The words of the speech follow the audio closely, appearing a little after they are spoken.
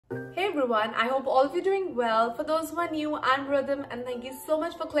everyone, I hope all of you are doing well. For those who are new, I'm Rhythm and thank you so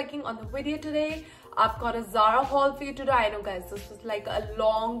much for clicking on the video today. I've got a Zara haul for you today. I know guys, this was like a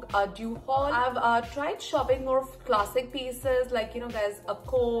long due haul. I've tried shopping more of classic pieces like, you know guys, a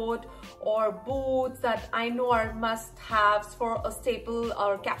coat or boots that I know are must-haves for a staple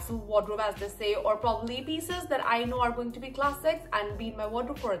or capsule wardrobe as they say, or probably pieces that I know are going to be classics and be in my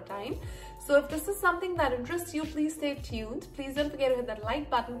wardrobe for a time. So if this is something that interests you, please stay tuned. Please don't forget to hit that like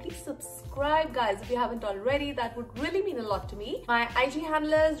button. Please subscribe guys if you haven't already. That would really mean a lot to me. My IG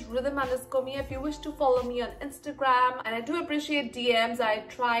handle is rhythm_me if you wish to follow me on Instagram. And I do appreciate DMs. I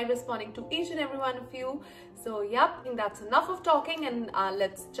try responding to each and every one of you. So yep, I think that's enough of talking and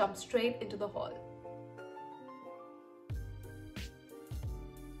let's jump straight into the haul.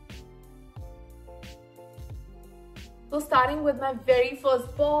 So starting with my very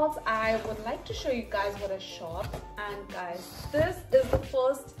first box, I would like to show you guys what I shopped. And guys, this is the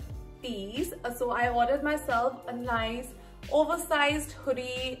first piece. So I ordered myself a nice oversized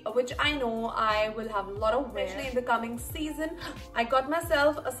hoodie, which I know I will have a lot of wear, especially in the coming season. I got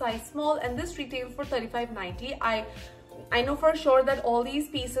myself a size small and this retailed for $35.90. I know for sure that all these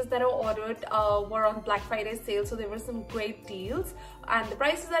pieces that I ordered were on Black Friday sale, so there were some great deals, and the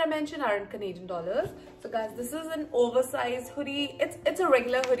prices that I mentioned are in Canadian dollars. So guys, this is an oversized hoodie. It's a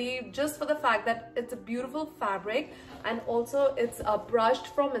regular hoodie just for the fact that it's a beautiful fabric and also it's brushed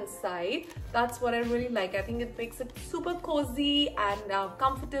from inside. That's what I really like. I think it makes it super cozy and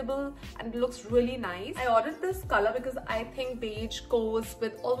comfortable and looks really nice. I ordered this color because I think beige goes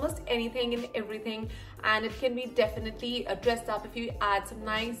with almost anything and everything, and it can be definitely dressed up if you add some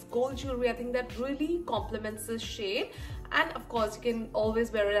nice gold jewelry. I think that really complements this shade. And of course, you can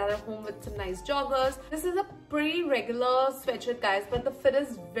always wear it at home with some nice joggers. This is a pretty regular sweatshirt guys, but the fit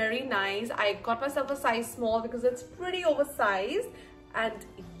is very nice. I got myself a size small because it's pretty oversized. And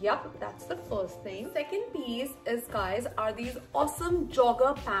yep, that's the first thing. Second piece is guys, are these awesome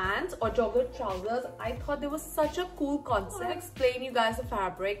jogger pants or jogger trousers. I thought they were such a cool concept. I'll explain you guys the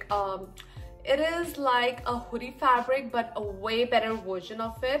fabric. It is like a hoodie fabric, but a way better version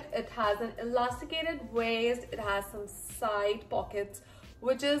of it. It has an elasticated waist. It has some side pockets,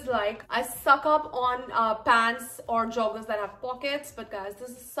 which is like, I suck up on pants or joggers that have pockets, but guys, this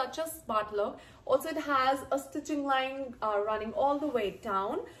is such a smart look. Also, it has a stitching line running all the way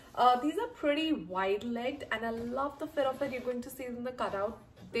down. These are pretty wide-legged and I love the fit of it. You're going to see in the cutout.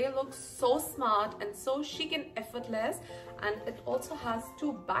 They look so smart and so chic and effortless, and it also has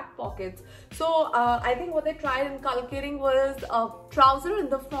two back pockets. So I think what they tried inculcating was a trouser in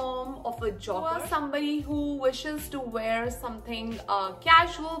the form of a jogger. For somebody who wishes to wear something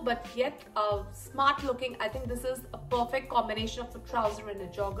casual but yet smart looking, I think this is a perfect combination of a trouser and a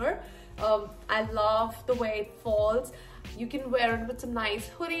jogger. I love the way it falls. You can wear it with some nice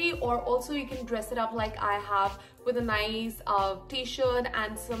hoodie, or also you can dress it up like I have with a nice t-shirt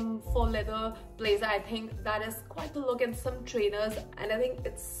and some faux leather blazer. I think that is quite the look, and some trainers, and I think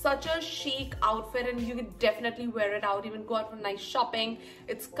it's such a chic outfit and you can definitely wear it out, even go out for nice shopping.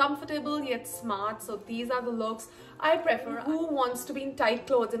 It's comfortable yet smart. So these are the looks I prefer. Who wants to be in tight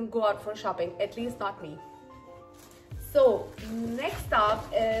clothes and go out for shopping? At least not me. So next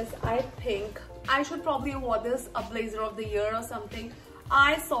up is, I think I should probably award this a blazer of the year or something.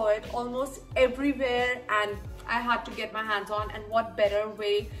 I saw it almost everywhere and I had to get my hands on, and what better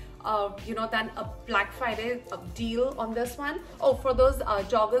way you know, than a Black Friday deal on this one. Oh, for those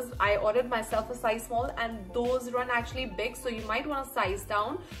joggers, I ordered myself a size small and those run actually big, so you might want to size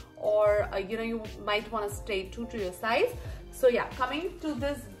down, or you know, you might want to stay true to your size. So yeah, coming to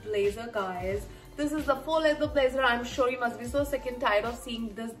this blazer guys, this is the faux leather blazer. I'm sure you must be so sick and tired of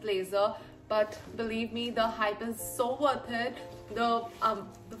seeing this blazer, but believe me, the hype is so worth it. The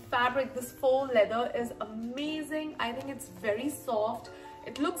fabric, this faux leather, is amazing. I think it's very soft.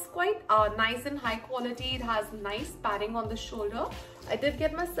 It looks quite nice and high quality. It has nice padding on the shoulder. I did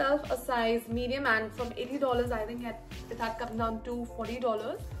get myself a size medium, and from $80 I think it had come down to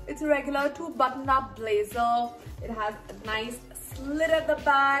 $40. It's a regular 2-button-up blazer. It has a nice slit at the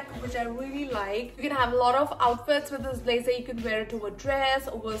back, which I really like. You can have a lot of outfits with this blazer. You can wear it over dress,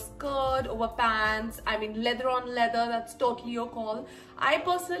 over skirt, over pants. I mean, leather on leather, that's totally your call. I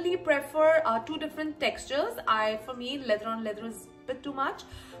personally prefer two different textures. For me, leather on leather is a bit too much,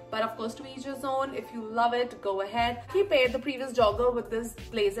 but of course to each his own. If you love it, go ahead. He paired the previous jogger with this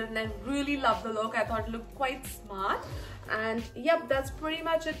blazer and I really love the look. I thought it looked quite smart. And yep, that's pretty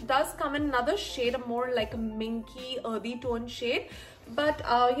much it. Does come in another shade, a more like a minky earthy tone shade, but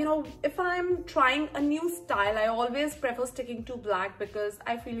you know, if I'm trying a new style, I always prefer sticking to black because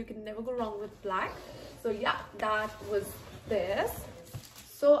I feel you can never go wrong with black. So yeah, that was this.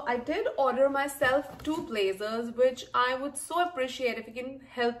 So I did order myself 2 blazers, which I would so appreciate if you can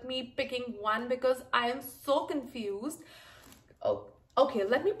help me picking one because I am so confused. Oh, okay,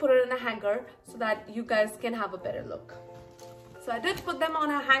 let me put it in a hanger so that you guys can have a better look. So I did put them on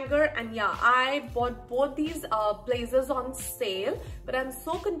a hanger, and yeah, I bought both these blazers on sale, but I'm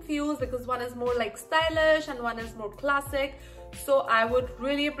so confused because one is more like stylish and one is more classic. So I would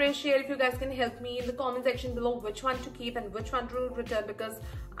really appreciate if you guys can help me in the comment section below which one to keep and which one to return, because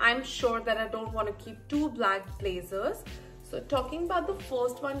I'm sure that I don't want to keep 2 black blazers. So talking about the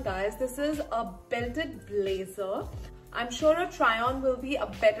first one, guys, this is a belted blazer. I'm sure a try-on will be a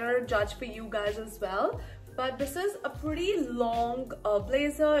better judge for you guys as well. But this is a pretty long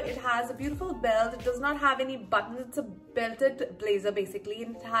blazer. It has a beautiful belt. It does not have any buttons. It's a belted blazer basically,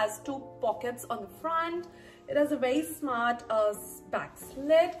 and it has 2 pockets on the front. It has a very smart back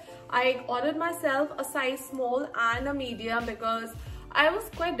slit. I ordered myself a size small and a medium because I was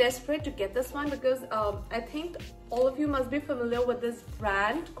quite desperate to get this one because I think all of you must be familiar with this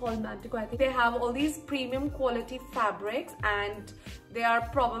brand called Mantico. I think they have all these premium quality fabrics and they are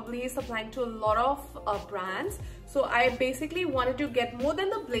probably supplying to a lot of brands. So I basically wanted to get more than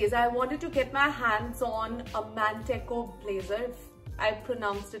the blazer. I wanted to get my hands on a Mantico blazer, if I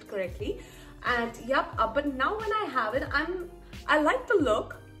pronounced it correctly. And yep, but now when I have it, I like the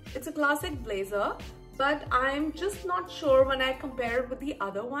look. It's a classic blazer, but I'm just not sure when I compare it with the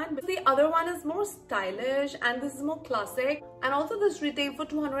other one. But the other one is more stylish and this is more classic. And also this retailed for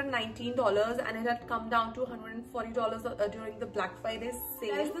 $219 and it had come down to $140 during the Black Friday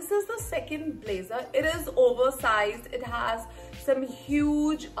sale. Guys, this is the second blazer. It is oversized. It has some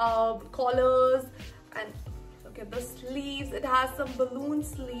huge collars and look at the sleeves. It has some balloon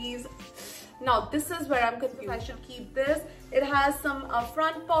sleeves. Now this is where I'm confused. I should keep this. It has some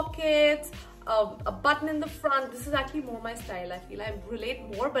front pockets, a button in the front. This is actually more my style. I feel I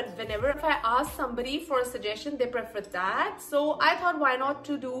relate more, but whenever if I ask somebody for a suggestion, they prefer that. So I thought, why not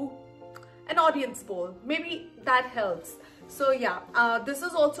to do an audience poll? Maybe that helps. So yeah, this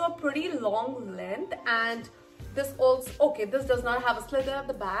is also a pretty long length, and this also, okay, this does not have a slit at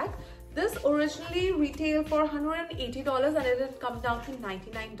the back. This originally retailed for $180 and it had come down to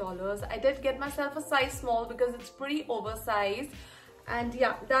 $99. I did get myself a size small because it's pretty oversized. And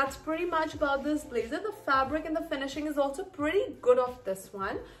yeah, that's pretty much about this blazer. The fabric and the finishing is also pretty good of this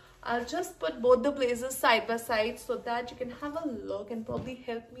one. I'll just put both the blazers side by side so that you can have a look and probably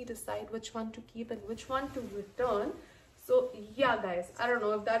help me decide which one to keep and which one to return. So yeah, guys, I don't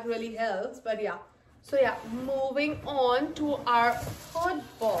know if that really helps, but yeah. So yeah, moving on to our third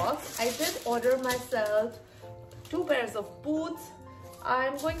box. I did order myself 2 pairs of boots.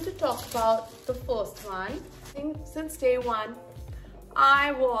 I'm going to talk about the first one. I think since day one,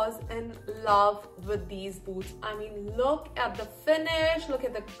 I was in love with these boots. I mean, look at the finish, look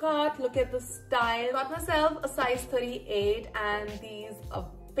at the cut, look at the style. Got myself a size 38 and these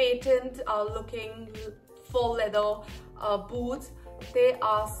patent looking full leather boots. They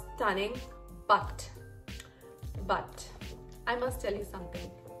are stunning. But I must tell you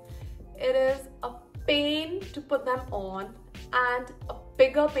something. It is a pain to put them on and a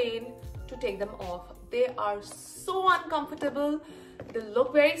bigger pain to take them off. They are so uncomfortable. They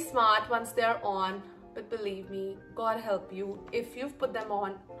look very smart once they're on, but believe me, God help you, if you've put them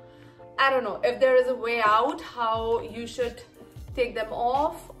on, I don't know if there is a way out how you should take them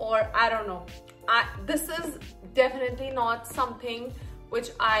off, or I don't know. This is definitely not something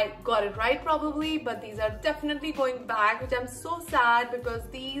which I got it right probably, but these are definitely going back, which I'm so sad because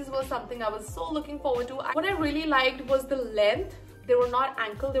these were something I was so looking forward to. What I really liked was the length. They were not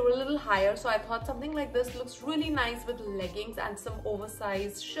ankle, they were a little higher, so I thought something like this looks really nice with leggings and some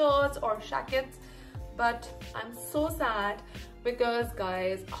oversized shirts or jackets. But I'm so sad because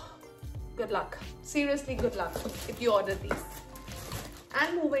guys, good luck. Seriously, good luck if you order these.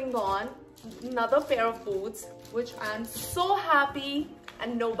 And moving on, another pair of boots which I'm so happy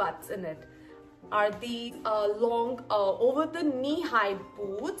and no buts in it are these long over the knee high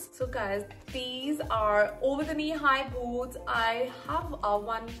boots. So guys, these are over the knee high boots. I have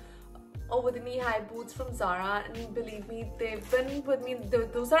one over the knee high boots from Zara, and believe me, they've been with me.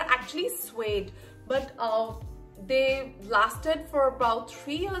 Those are actually suede, but they lasted for about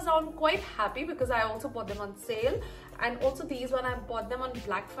 3 years. I'm quite happy because I also bought them on sale. And also these one, I bought them on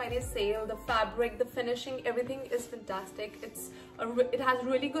Black Friday sale. The fabric, the finishing, everything is fantastic. It has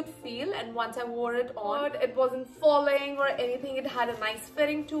really good feel, and once I wore it on, it wasn't falling or anything. It had a nice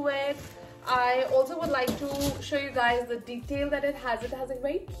fitting to it. I also would like to show you guys the detail that it has. It has a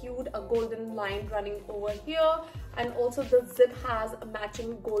very cute golden line running over here, and also the zip has a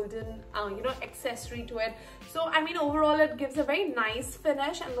matching golden accessory to it. So I mean, overall it gives a very nice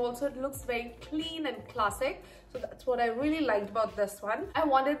finish, and also it looks very clean and classic. So that's what I really liked about this one. I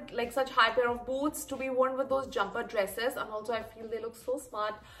wanted like such high pair of boots to be worn with those jumper dresses, and also I feel they look so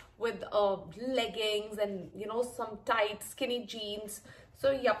smart with leggings and some tight skinny jeans.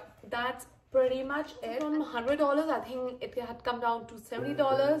 So yep, that's pretty much it. From $100, I think it had come down to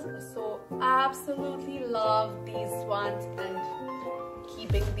 $70. So absolutely love these ones and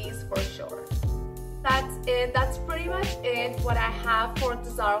keeping these for sure. That's it. That's pretty much it what I have for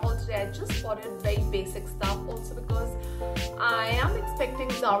the Zara haul today. I just ordered very basic stuff also because I am expecting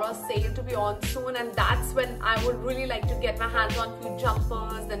Zara sale to be on soon, and that's when I would really like to get my hands on few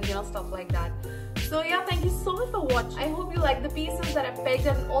jumpers and stuff like that. So yeah, thank you so much for watching. I hope you like the pieces that I picked,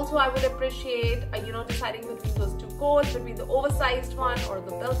 and also I would appreciate deciding between those two coats, between the oversized one or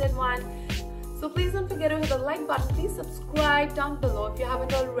the belted one. So please don't forget to hit the like button. Please subscribe down below if you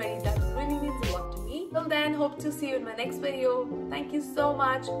haven't already. That really means a lot to me. Till then, hope to see you in my next video. Thank you so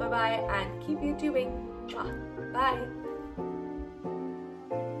much. Bye bye, and keep YouTubing. Bye.